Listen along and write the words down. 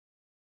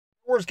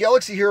Wars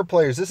Galaxy Hero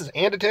players, this is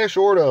Andatesh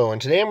Ordo,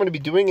 and today I'm going to be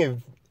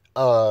doing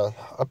a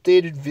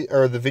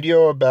the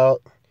video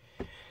about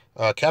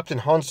Captain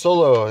Han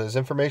Solo. His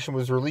information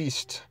was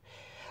released.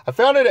 I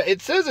found it. It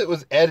says it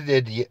was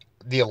edited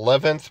the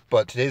 11th,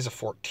 but today's the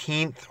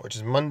 14th, which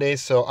is Monday.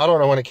 So I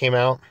don't know when it came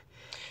out.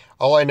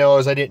 All I know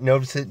is I didn't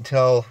notice it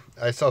until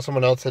I saw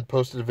someone else had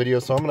posted a video.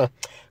 So I'm gonna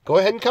go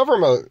ahead and cover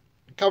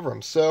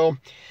him. So,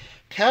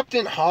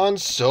 Captain Han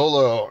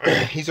Solo,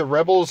 he's a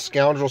rebel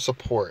scoundrel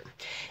support.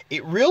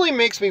 It really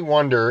makes me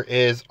wonder,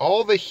 is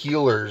all the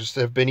healers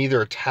have been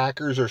either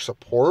attackers or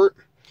support?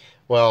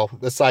 Well,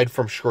 aside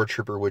from Shore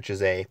Trooper, which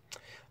is a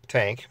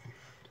tank.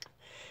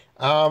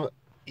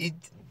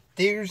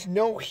 There's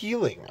no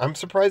healing. I'm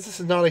surprised this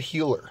is not a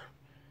healer,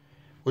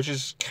 which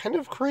is kind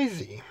of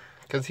crazy,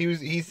 because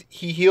he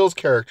heals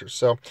characters.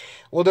 So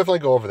we'll definitely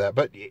go over that.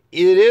 But it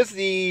is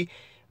the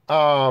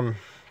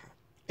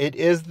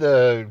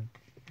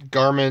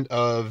garment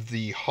of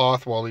the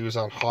Hoth while he was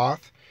on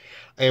Hoth,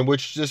 and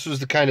which this was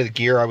the kind of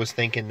gear I was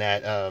thinking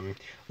that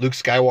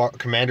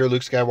Commander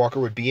Luke Skywalker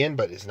would be in,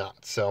 but is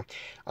not. So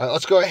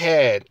let's go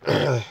ahead.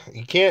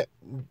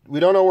 We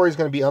don't know where he's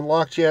going to be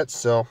unlocked yet,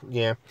 so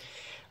yeah.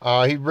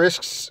 He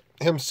risks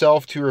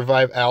himself to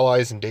revive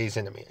allies and daze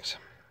enemies.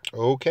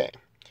 Okay.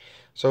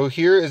 So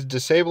here is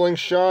disabling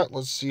shot.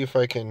 Let's see if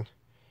I can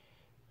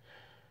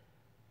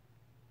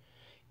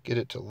get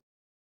it to...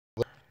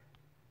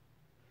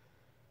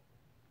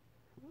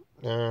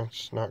 No,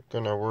 it's not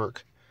going to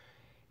work.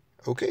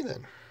 Okay,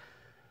 then.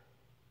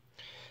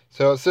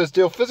 So it says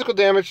deal physical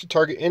damage to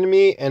target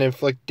enemy and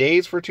inflict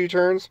daze for 2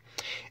 turns.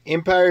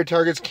 Empire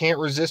targets can't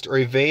resist or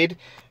evade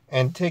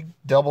and take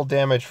double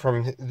damage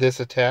from this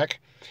attack.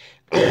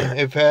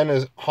 If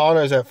Han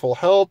is at full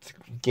health,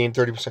 gain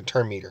 30%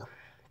 turn meter.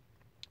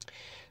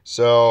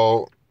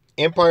 So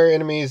Empire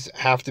enemies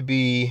have to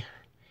be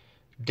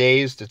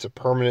dazed. It's a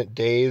permanent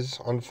daze,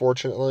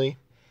 unfortunately.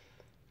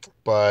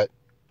 But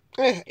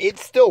it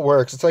still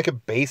works. It's like a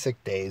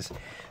basic daze.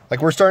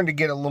 Like, we're starting to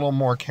get a little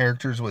more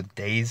characters with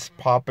daze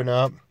popping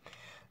up,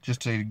 just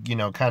to, you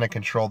know, kind of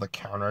control the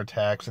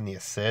counterattacks and the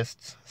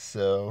assists.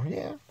 So,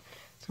 yeah,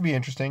 it's going to be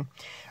interesting.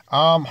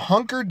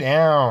 Hunker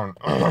down.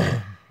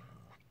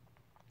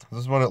 This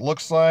is what it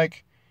looks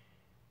like.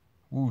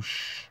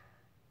 Whoosh.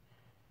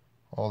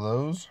 All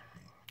those.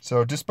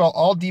 So, dispel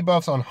all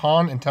debuffs on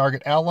Han and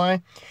target ally,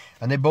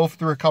 and they both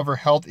recover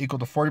health equal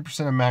to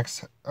 40% of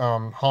max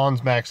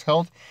Han's max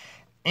health,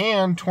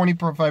 and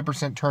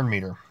 25% turn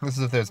meter. This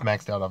is if it's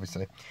maxed out,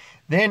 obviously.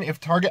 Then,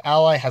 if target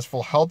ally has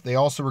full health, they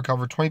also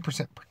recover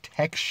 20%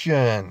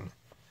 protection.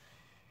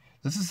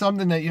 This is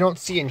something that you don't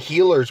see in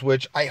healers,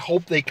 which I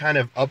hope they kind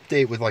of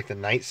update with, like, the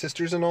Night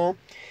Sisters and all,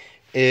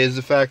 is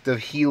the fact of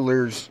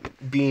healers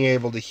being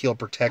able to heal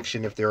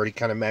protection if they're already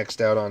kind of maxed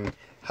out on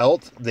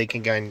health. They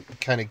can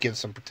kind of give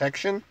some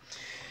protection.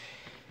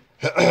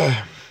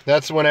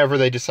 That's whenever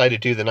they decide to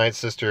do the Night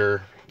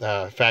Sister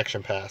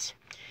faction pass.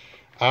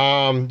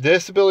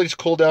 This ability's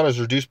cooldown is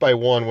reduced by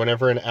 1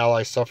 whenever an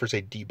ally suffers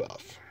a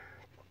debuff.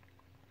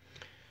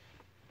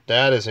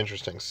 That is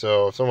interesting.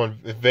 So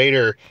if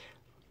Vader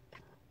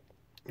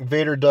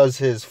does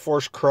his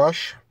Force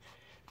Crush,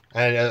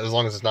 and as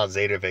long as it's not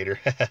Zeta Vader,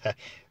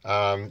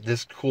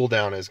 this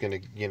cooldown is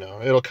going to, you know,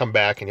 it'll come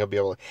back and he'll be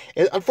able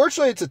to...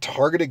 Unfortunately, it's a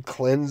targeted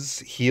cleanse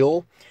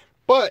heal,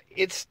 but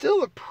it's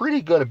still a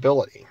pretty good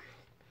ability.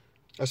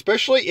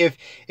 Especially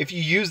if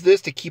you use this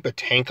to keep a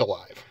tank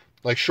alive.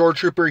 Like, Shore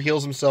Trooper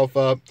heals himself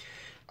up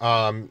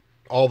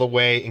all the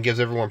way and gives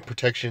everyone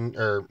protection,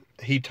 or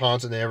he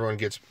taunts and then everyone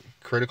gets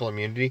critical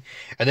immunity.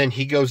 And then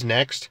he goes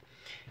next.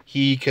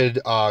 He could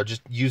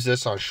just use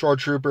this on Shore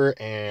Trooper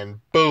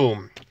and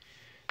boom.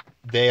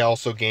 They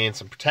also gain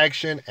some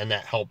protection and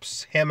that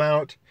helps him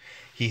out.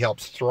 He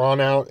helps Thrawn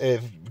out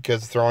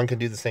because Thrawn can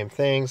do the same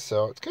thing.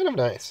 So it's kind of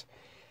nice.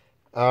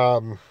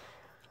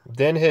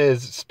 Then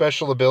his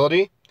special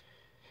ability.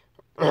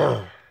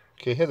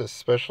 Okay, he has a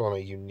special and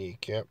a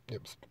unique. Yep.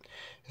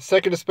 His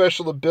second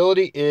special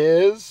ability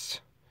is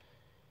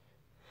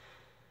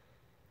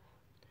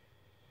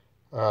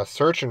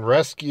Search and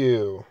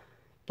Rescue.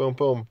 Boom,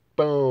 boom,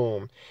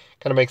 boom.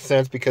 Kind of makes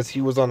sense because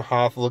he was on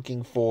Hoth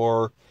looking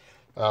for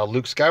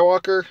Luke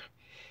Skywalker.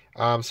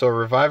 So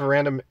revive a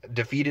random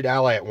defeated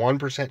ally at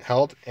 1%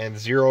 health and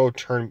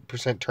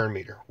 0% turn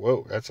meter.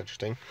 Whoa, that's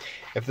interesting.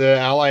 If the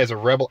ally is a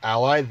rebel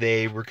ally,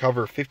 they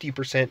recover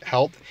 50%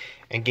 health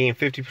and gain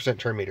 50%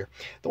 turn meter.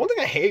 The one thing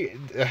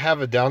I have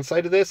a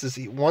downside to this is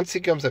once he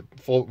comes at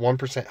full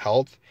 1%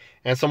 health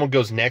and someone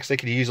goes next, they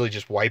could easily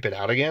just wipe it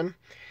out again.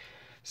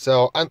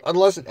 So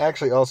unless it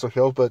actually also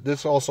heals, but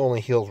this also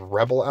only heals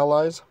rebel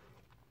allies,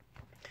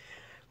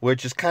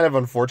 which is kind of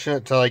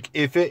unfortunate. To, like,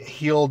 if it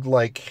healed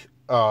like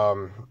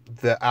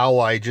the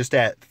ally just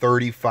at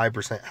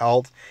 35%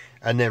 health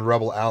and then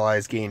rebel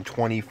allies gain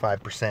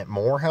 25%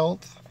 more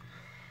health,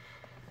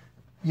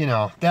 you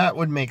know, that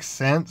would make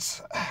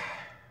sense.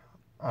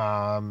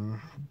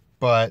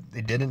 But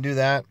they didn't do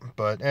that,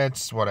 but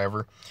it's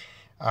whatever.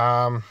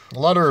 A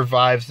lot of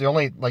revives. The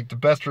only, like, the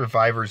best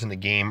revivers in the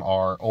game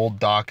are Old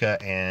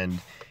Daka and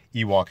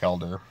Ewok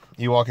Elder.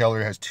 Ewok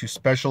Elder has 2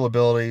 special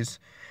abilities,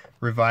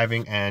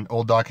 reviving, and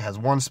Old Doc has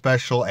 1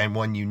 special and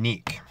 1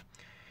 unique.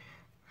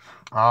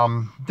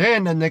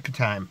 Then in Nick of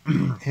Time,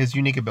 his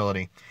unique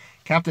ability.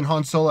 Captain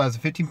Han Solo has a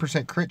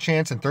 15% crit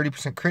chance and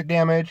 30% crit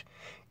damage.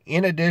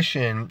 In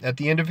addition, at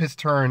the end of his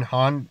turn,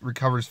 Han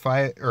recovers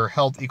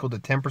health equal to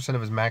 10%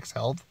 of his max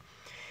health.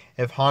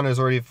 If Han is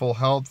already full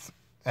health,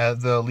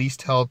 the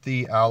least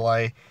healthy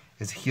ally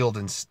is healed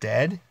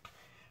instead.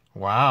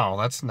 Wow,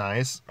 that's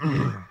nice.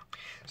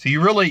 So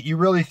you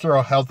really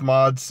throw health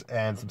mods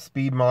and some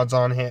speed mods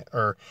on him,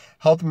 or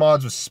health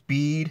mods with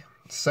speed,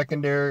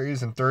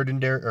 secondaries and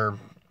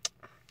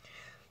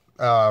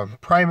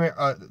primary.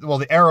 Well,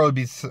 the arrow would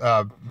be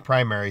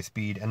primary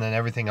speed, and then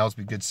everything else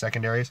would be good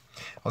secondaries.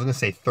 I was gonna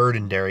say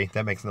thirdendary.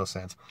 That makes no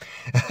sense.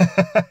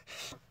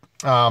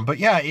 But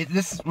yeah,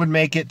 this would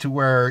make it to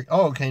where,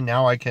 oh, okay,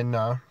 now I can.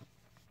 At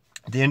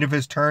the end of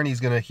his turn, he's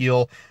gonna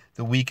heal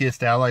the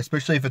weakest ally,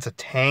 especially if it's a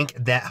tank.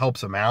 That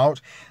helps him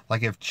out.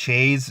 Like if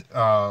Chase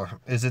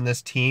is in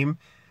this team,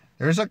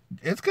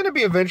 it's going to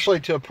be eventually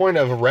to a point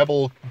of a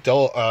rebel,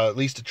 at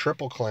least a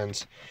triple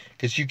cleanse,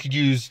 because you could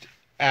use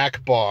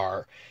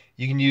Akbar,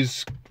 you can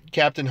use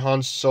Captain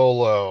Han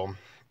Solo,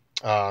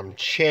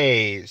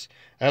 Chase.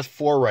 That's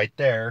 4 right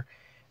there,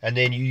 and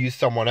then you use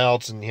someone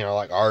else, and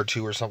like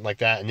R2 or something like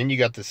that, and then you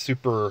got this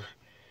super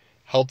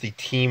healthy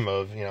team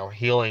of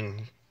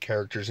healing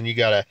characters, and you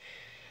got a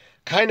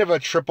kind of a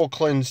triple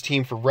cleanse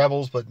team for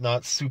rebels, but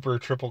not super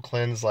triple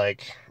cleanse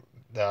like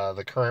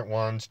the current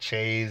ones: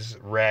 Chase,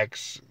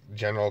 Rex,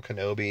 General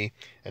Kenobi,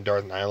 and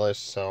Darth Nihilus.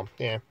 So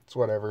yeah, it's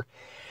whatever.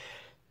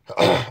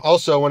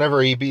 Also,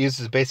 whenever he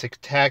uses basic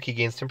attack, he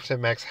gains 10%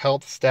 max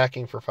health,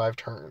 stacking for 5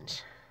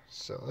 turns.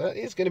 So that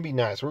is going to be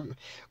nice.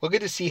 We'll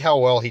get to see how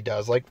well he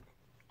does. Like,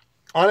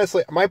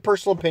 honestly, my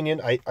personal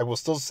opinion, I will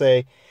still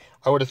say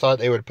I would have thought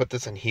they would put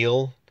this in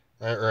heal,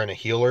 or in a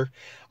healer,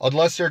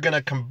 unless they're going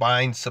to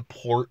combine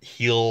support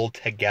heal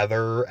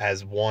together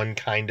as one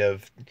kind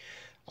of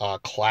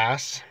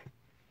class,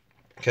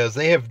 because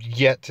they have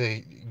yet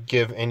to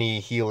give any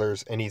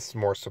healers any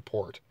more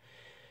support.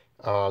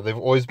 They've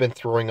always been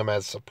throwing them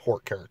as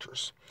support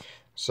characters.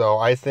 So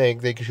I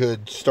think they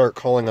could start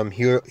calling them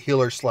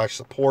healer slash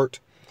support,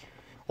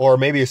 or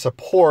maybe a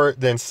support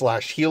then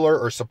slash healer,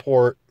 or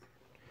support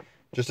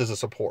just as a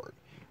support,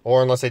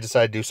 or unless they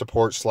decide to do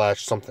support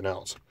slash something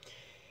else.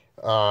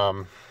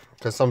 Because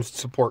some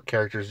support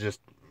characters just,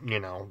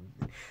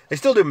 they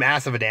still do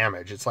massive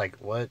damage. It's like,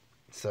 what?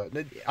 So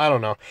I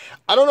don't know.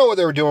 I don't know what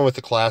they were doing with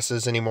the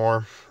classes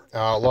anymore.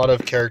 A lot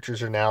of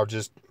characters are now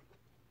just,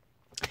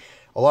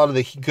 a lot of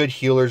the good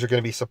healers are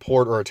going to be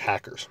support or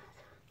attackers.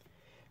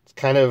 It's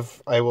kind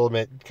of, I will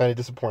admit, kind of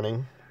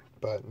disappointing,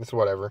 but it's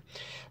whatever.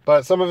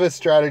 But some of his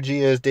strategy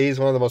is Daze is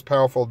one of the most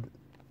powerful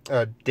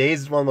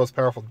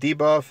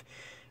debuff,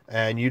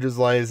 and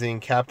utilizing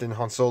Captain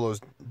Han Solo's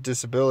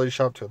disability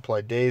shop to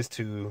apply Daze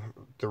to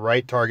the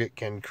right target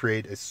can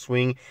greatly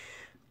swing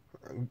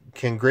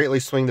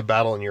the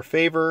battle in your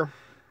favor.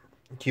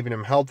 Keeping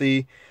him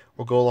healthy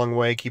will go a long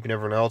way, keeping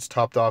everyone else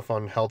topped off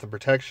on health and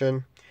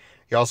protection.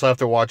 You also have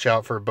to watch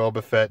out for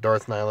Boba Fett,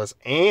 Darth Nihilus,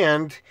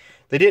 and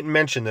they didn't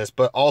mention this,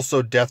 but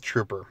also Death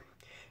Trooper.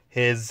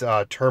 His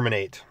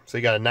Terminate. So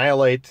you got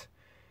Annihilate,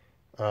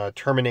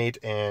 Terminate,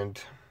 and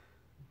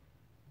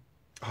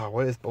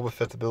what is Boba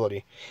Fett's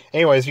ability?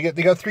 Anyways,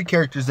 they got 3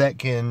 characters that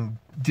can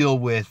deal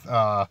with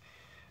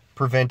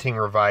preventing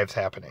revives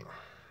happening.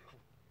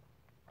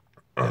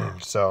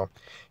 So,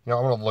 I'm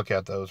going to look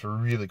at those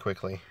really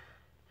quickly.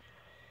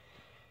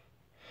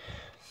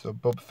 So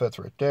Boba Fett's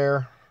right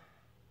there.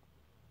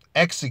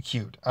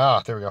 Execute.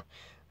 There we go.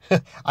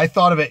 I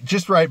thought of it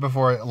just right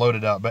before it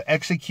loaded up. But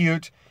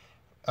execute.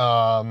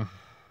 Enemies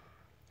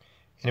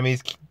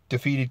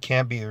defeated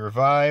can't be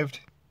revived.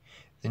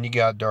 Then you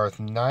got Darth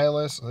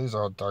Nihilus. These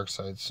are all dark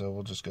sides, so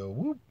we'll just go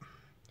whoop.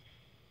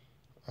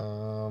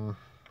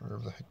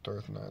 Wherever the heck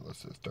Darth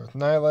Nihilus is. Darth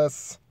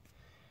Nihilus.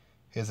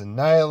 His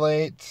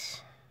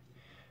Annihilate.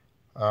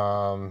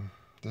 The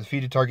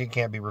defeated target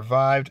can't be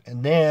revived.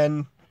 And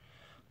then,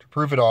 to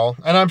prove it all,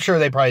 and I'm sure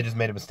they probably just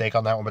made a mistake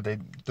on that one, but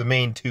the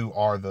main 2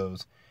 are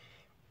those.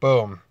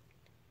 Boom.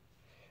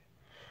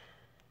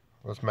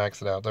 Let's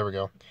max it out. There we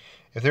go.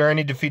 If there are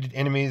any defeated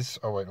enemies...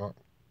 Oh, wait.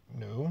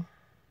 No.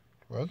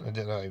 What?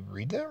 Did I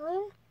read that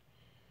wrong?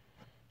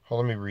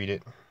 Hold on, let me read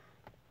it.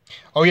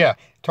 Oh, yeah.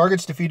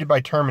 Targets defeated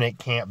by Terminate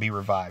can't be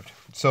revived.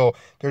 So,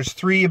 there's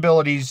 3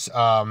 abilities.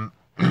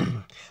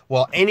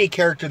 Well, any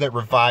character that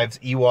revives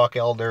Ewok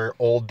Elder,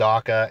 Old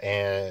Daka,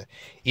 and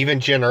even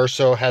Jyn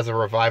Erso has a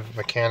revive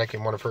mechanic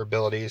in one of her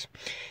abilities.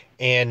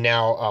 And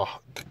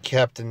now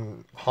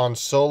Captain Han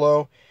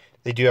Solo,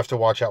 they do have to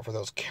watch out for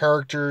those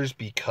characters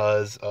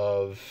because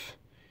of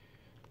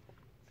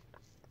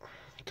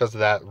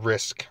that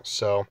risk.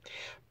 So,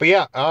 but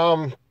yeah,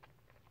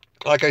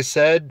 like I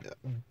said,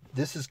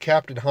 this is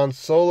Captain Han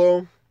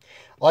Solo.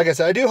 Like I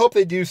said, I do hope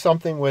they do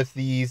something with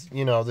these,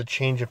 the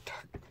change of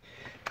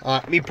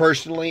me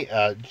personally,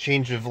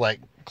 change of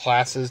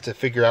classes to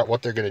figure out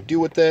what they're going to do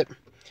with it.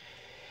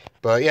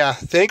 But yeah,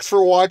 thanks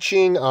for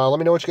watching. Let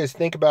me know what you guys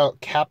think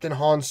about Captain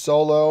Han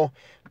Solo.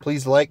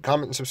 Please like,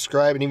 comment, and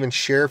subscribe, and even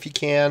share if you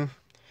can.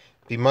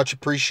 Be much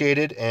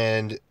appreciated,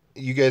 and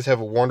you guys have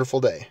a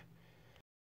wonderful day.